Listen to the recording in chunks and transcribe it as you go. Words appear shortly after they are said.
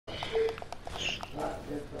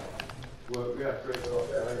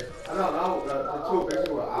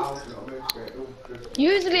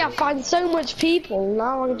Usually I find so much people,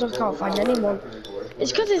 now I just can't find anyone.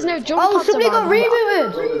 It's because there's no jump pads. Oh, somebody got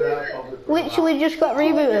around. rebooted! Literally just got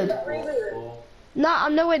rebooted. Nah,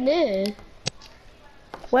 I'm nowhere near.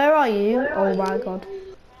 Where are you? Oh my god.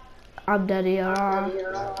 I'm dead here.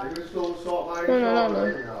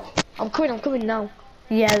 No. I'm coming now.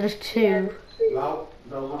 Yeah, there's two.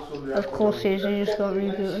 Of course he is, he just got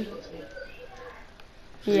rebooted.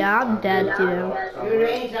 Yeah, I'm dead, you know.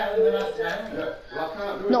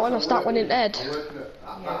 Not when I start winning dead.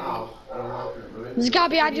 There's a guy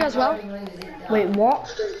behind you as well. Wait,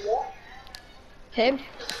 what? Him.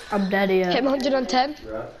 I'm dead here. Hit him 110.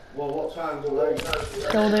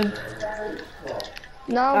 Killed him.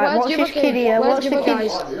 No, Right, where's what's this kid here? What's the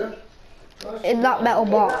guys? kid in that metal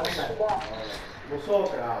box?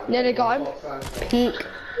 Nearly got him. Peek.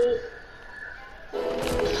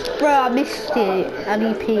 Bro, I missed it, and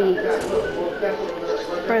he peeked.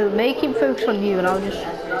 Bro, make him focus on you, and I'll just...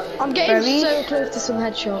 I'm getting so close to some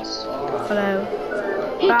headshots. Hello.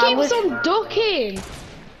 He keeps on ducking.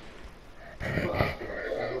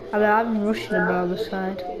 I mean, I'm rushing him around the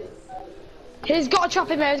side. He's got a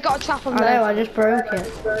trap in there, he's got a trap on there. I know, I just broke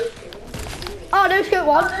it. Oh, no scope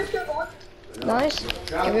one. Nice.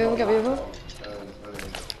 Get me over.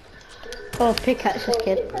 Oh, pickaxe this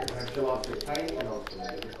kid.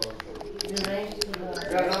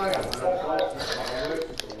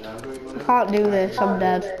 I can't do this, I'm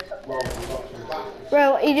dead.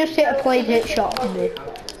 Bro, he just hit a plate hit shot on me.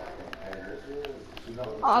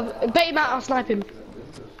 Bait him out, I'll snipe him.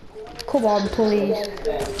 Come on, please.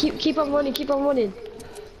 Keep on running.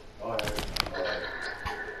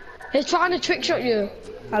 He's trying to trick shot you.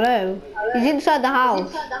 Hello. He's inside the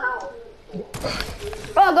house.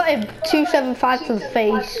 Oh, I got him. 275 to the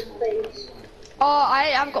face. Oh,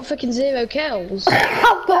 I've got freaking 0 kills.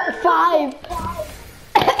 I've got 5.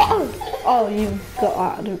 Oh, you've got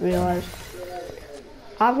that. I didn't realise.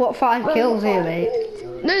 I've got 5 kills here, mate.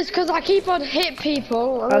 No, it's because I keep on hit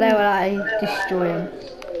people. I know, and I destroy them.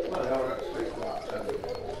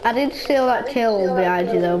 I did steal that kill behind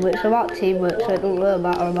you though, but it's about teamwork, so it doesn't really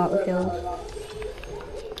matter about the kills.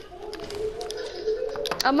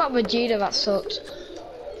 I'm at Vegeta, that sucks.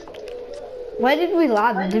 Where did we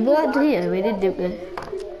land? Did we land here? We did, didn't we?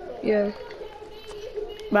 Yeah.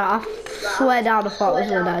 But I swear down I thought it was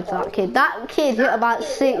going down to that kid. That kid hit about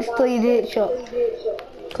 6 clean hit shots.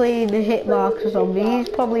 Clean hit markers on me. He's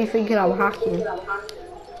probably thinking I'm hacking.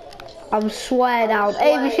 I'm swear down.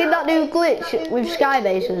 Hey, have you seen that new glitch with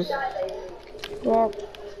Skybases? What?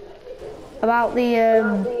 About the,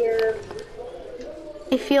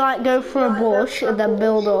 if you like go for a bush and then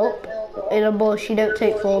build up in a bush, you don't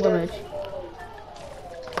take fall damage.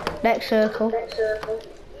 Next circle.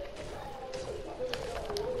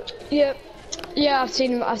 Yep. Yeah, I've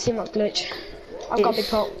seen that glitch. I've got a big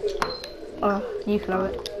pot. Oh, you can have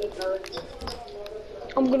it.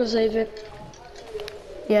 I'm gonna save it.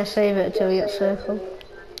 Yeah, save it until you get circle.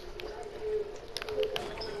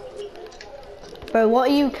 Bro, what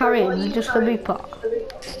are you carrying? Just a big pot?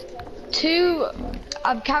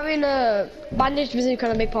 I'm carrying a bandaged bazooka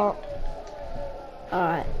and a big pot.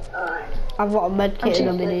 Alright. I've got a med kit and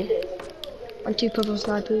a mini. And 2 purple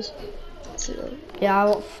snipers. Yeah,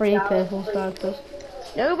 I've got 3 purple snipers.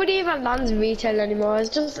 Nobody even lands retail anymore.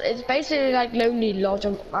 It's basically like Lonely Lodge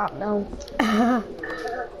on the map now.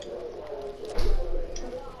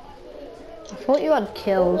 I thought you had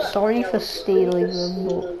kills. Sorry for stealing them,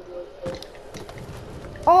 but...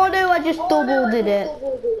 Oh no, I just double did it.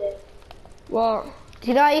 What? Do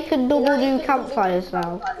you know you can double do campfires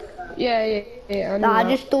now? Yeah. I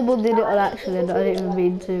just double did it on accident. I didn't even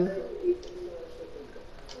mean to.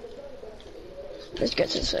 Let's get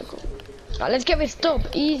to the circle. Right, let's get this dub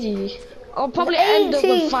easy. I'll probably end up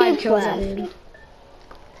with 5 kills at the end.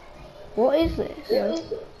 What is this? Yeah.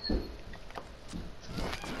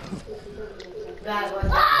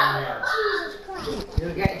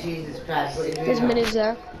 You'll get Jesus Christ. There's minis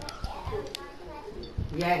there.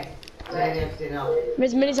 Yes.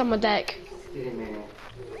 There's minis on my deck.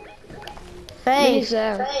 Hey, Minis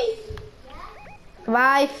there. am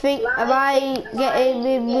I getting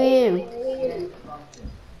in with you?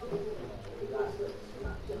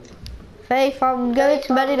 Faith, I'm going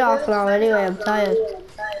to bed in half an hour anyway, I'm tired.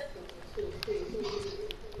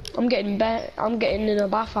 I'm getting in a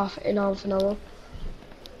bath in half an hour.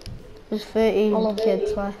 There's 13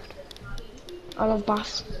 kids left. I love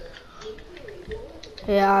baths.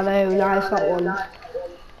 Yeah, I know, nice hot ones.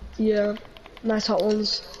 Yeah, nice hot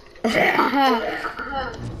ones.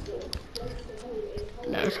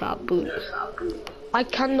 No just got boots. I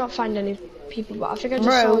cannot find any people, but I think I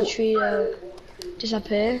just saw a tree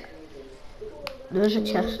disappear. There's a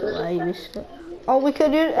chest there, you missed it. Oh, we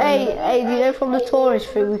could do, hey, do you know from the tourist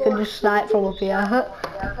thing, we could just snipe from up here.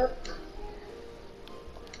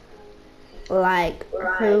 Like,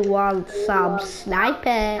 who wants some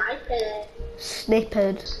sniper?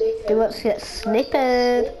 Snippered. Who wants to get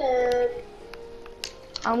snippered?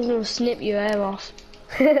 I'm gonna snip your hair off.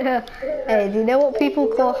 Hey, do you know what people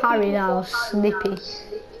call Harry now? Snippy.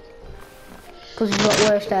 Because he's got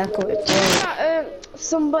worst haircut.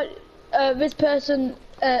 Somebody, this person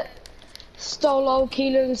stole all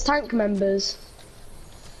Keelan's tank members.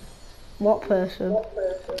 What person?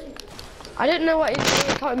 I don't know what his name,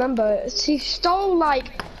 I can't remember. He stole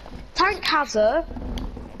like Tank Hazard,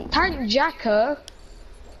 Tank Jacker,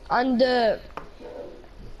 and I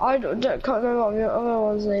can't remember what the other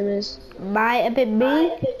one's name is. Might have been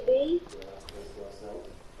me.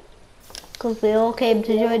 Because they all came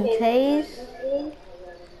to join Taze.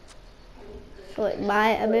 So it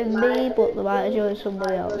might have been me, but they might have joined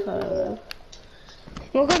somebody else, I don't know.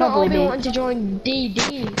 We're gonna all be wanting to join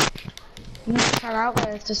DD. Out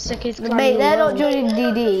there, it's the sickest clan. Mate, they're not world. joining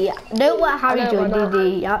DD. Don't let Harry join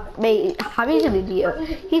DD. Yeah, mate, Harry's an idiot.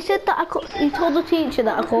 He said that he told the teacher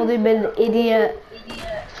that I called him an idiot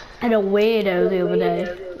and a weirdo the other day.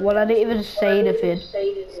 Well, I didn't even say anything.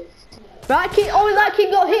 Right, kid. Oh, that kid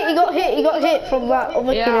got hit. He got hit from that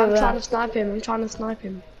other kid over there. I'm trying to snipe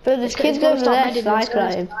him. But there's kids over there sniping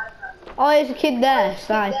at him. Oh, there's a kid there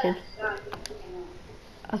sniping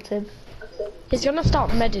at him. He's gonna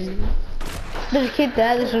start medding. There's a kid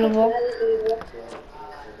there, there's another one.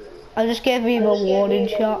 I just gave him a warning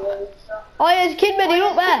shot. Oh yeah, there's a kid medding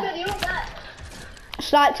up there.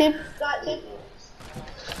 Sniped him.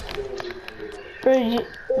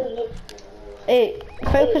 Hey,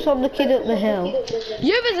 focus on the kid at the hill.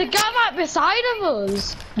 Yo, there's a guy right beside of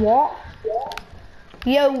us. What?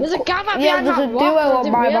 Yo, there's a guy right yeah, behind there's a that duo rock,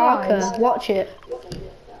 on my marker. Watch it.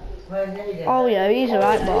 Oh yeah, he's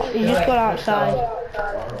alright, but he just got outside.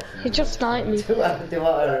 He just sniped me. Just say,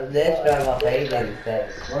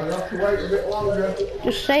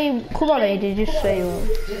 come on, Aiden, just say one.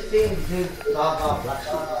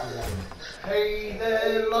 Hey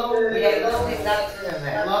there, lonely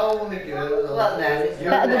girl.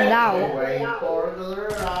 Better than now.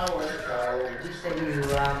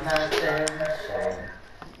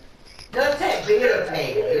 Don't take beer of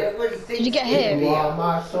me. Did you get hit? You are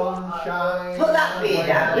my sunshine. Put that beer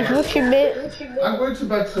down. He's rushing me. I'm going to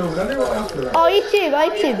bed soon. I know what after that. Oh, eat him.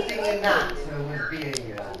 Singing that with beer in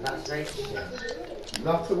your hand. That's right.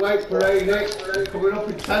 Not to wait for Aiden. Coming up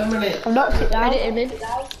in 10 minutes. I'm not sitting down. Edit him in.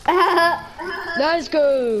 Let's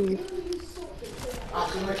go.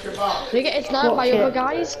 After my shabbat. We getting sniped by other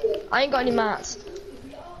guys. I ain't got any mats.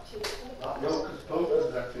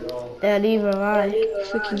 Yeah, neither have I.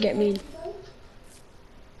 Freaking get me.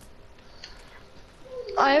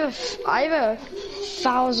 I have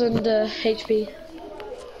 1,000 HP.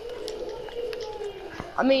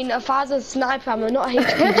 I mean 1,000 sniper ammo, not HP.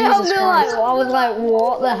 Jesus Christ. I was like,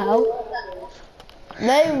 what the hell?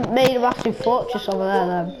 They made a massive fortress over there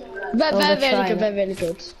then. Very really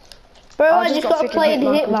good. Bro, I I just got freaking played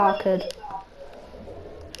hit hit markered.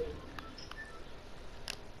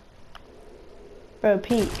 Bro,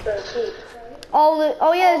 peek.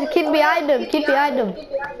 Oh yeah, there's a kid behind him.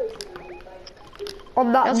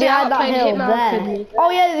 On that, behind that hill there.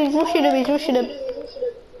 Oh yeah, he's rushing him.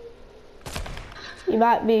 He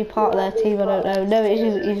might be part of their team, I don't know. No,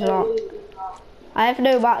 he's not. I have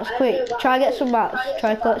no mats, quick. Try get some mats.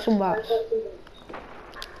 Try collect some mats.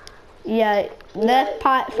 Yeah, they're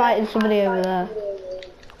fighting somebody over there.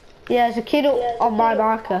 Yeah, there's a kid up on my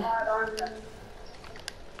marker.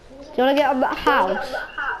 Do you want to get on that house?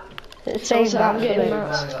 It saves mats for me. I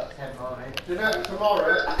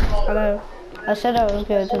know. I said I was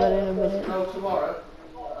going to bed in a minute. No, tomorrow.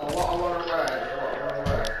 And what I want to wear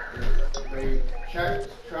is the shirts,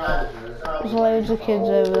 trousers. There's loads of kids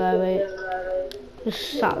over there, mate.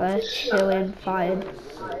 Just sat there, chilling, fighting.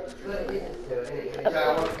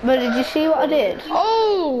 But did you see what I did?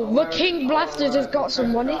 Oh, the King Blasters has got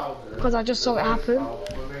some money. Because I just saw it happen.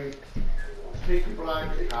 Peaky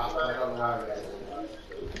Blinders cap, I don't know where it is.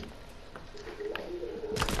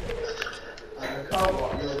 And the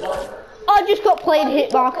cowboy, you're what? I just got played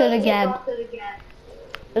hit marker again.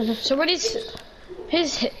 So when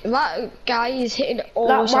that guy is hitting all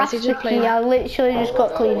That shots, he's just master playing. key, I literally just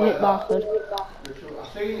got clean hit markered.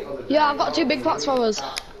 Yeah, I've got 2 big pots for us.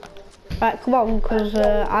 Right, come on, because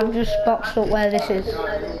I've just boxed up where this is.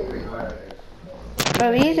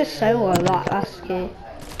 Bro, he's a solo, that master key.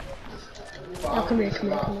 Oh, come here, come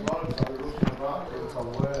here, come here.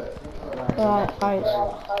 Right, thanks.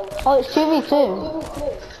 Oh, it's 2v2.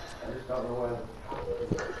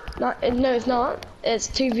 No, it's not. It's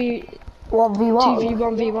 2v 1v1.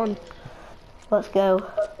 2v1v1. Let's go.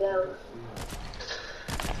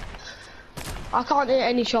 I can't hit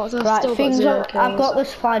any shots. I've Right, still got things 0 up. kills. I've got the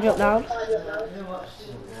supply drop now.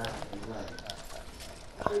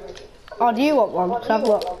 Oh, do you want one? 'Cause I've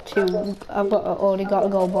got 2. Already got a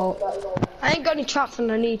gold bolt. I ain't got any traps and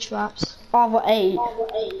I need traps. Oh, I've got 8.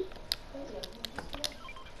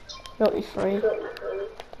 Got you 3.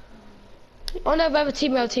 Oh no, we have a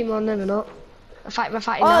team on, no we're not. We're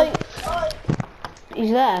fighting Oh, now.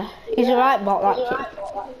 he's there. He's a right bot, that kid.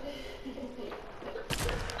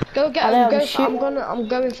 Go get I know, him, I'm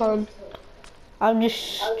going for him. I'm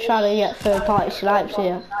just trying to get third party snipes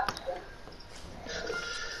here.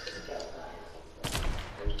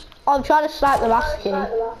 Oh, I'm trying to snipe the mask key.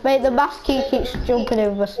 Mate, the mask key keeps jumping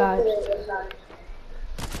over my snipes.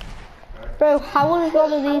 Bro, how was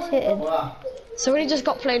one of these hitting? What? So when he just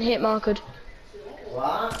got plain hit marked.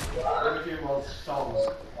 What?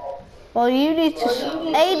 Well, you need to...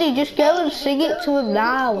 AD, just go and sing it to him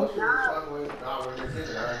now.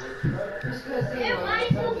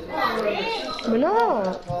 We're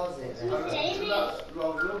not.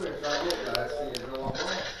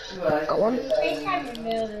 Got one.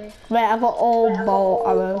 Mate, I've got all bolt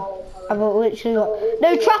ammo. I've got literally got...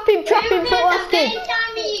 No, trap him for the last kid.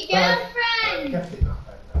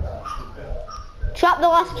 Trap the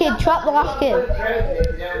last kid, trap the last kid.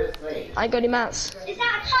 I ain't got any mats.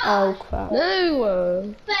 Oh, crap.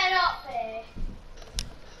 No.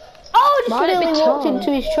 Oh, Might just be nearly walked tall.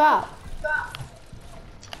 into his trap.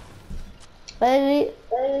 Where's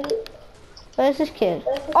this kid?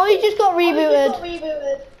 Oh, he just got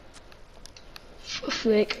rebooted.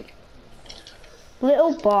 Frick.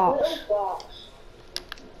 Little box.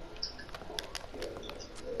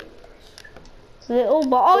 Little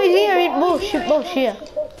box. Oh, he's here in bush here.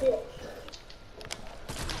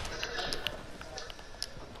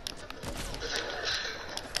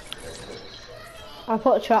 I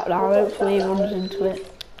put a trap down, hopefully he runs into it.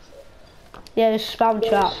 Yeah, just spam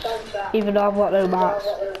traps, even though I've got no marks.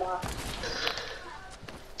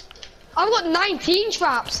 I've got 19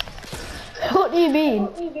 traps. What do you mean?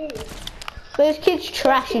 This kid's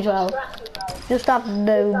trash as well. Just have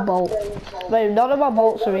no bolt. Wait, none of my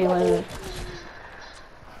bolts are reloaded.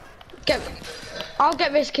 I'll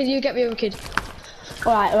get this kid, you get the other kid.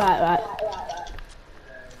 Right.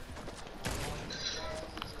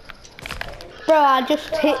 Bro, I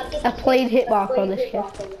just hit a plain hit mark on this kid.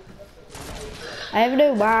 I have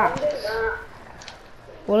no marks.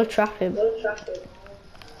 Wanna trap him.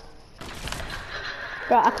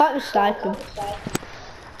 Right, I can't even snipe him.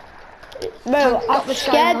 Bro, I'm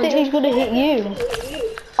scared that he's gonna hit you.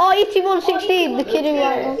 Oh, hit him 116, the kid who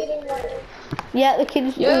ran. Yeah, the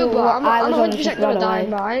kid's Yo, but I'm I was on 100% just gonna run die, away.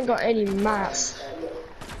 but I ain't got any mats.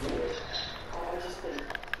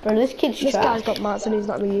 Bro, this kid's This trash. guy's got mats and he's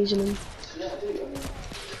not been using them.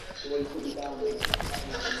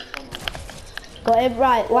 Got him,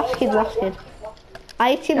 right, last kid.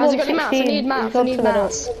 I hit him Guys, I got any 116. mats, I need mats, He's I gone need to the nut.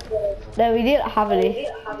 mats. No, he didn't have any.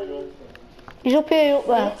 He's up here, up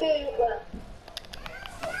there.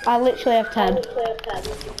 I literally have 10.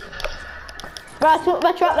 Right, I took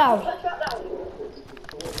my trap down.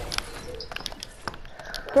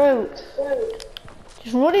 Bro,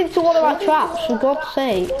 just run into one of my traps, for God's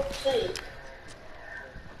sake.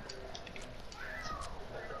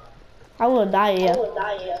 I'm gonna die here.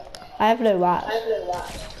 I have no mats.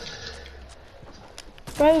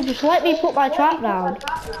 Bro, just let me put my trap down.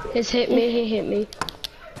 He hit me.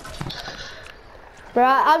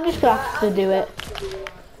 Right, I'm just gonna have to do it.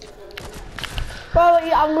 Bro,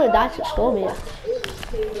 I'm gonna die to storm here.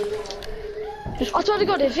 I swear to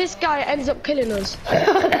God, if this guy ends up killing us.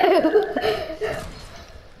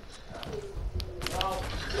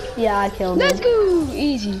 Yeah, I killed him. Let's go!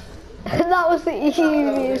 Easy. That was the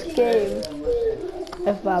easiest game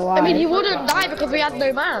of my life. I mean, he wouldn't die because we had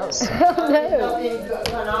no mats. No.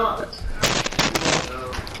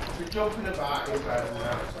 We're jumping about in bed and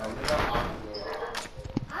that, so we're not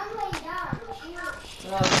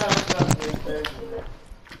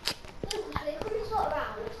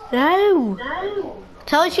No.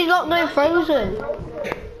 Tell her she's not going frozen.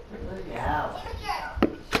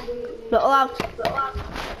 Not allowed to.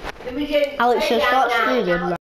 Alex, just start streaming.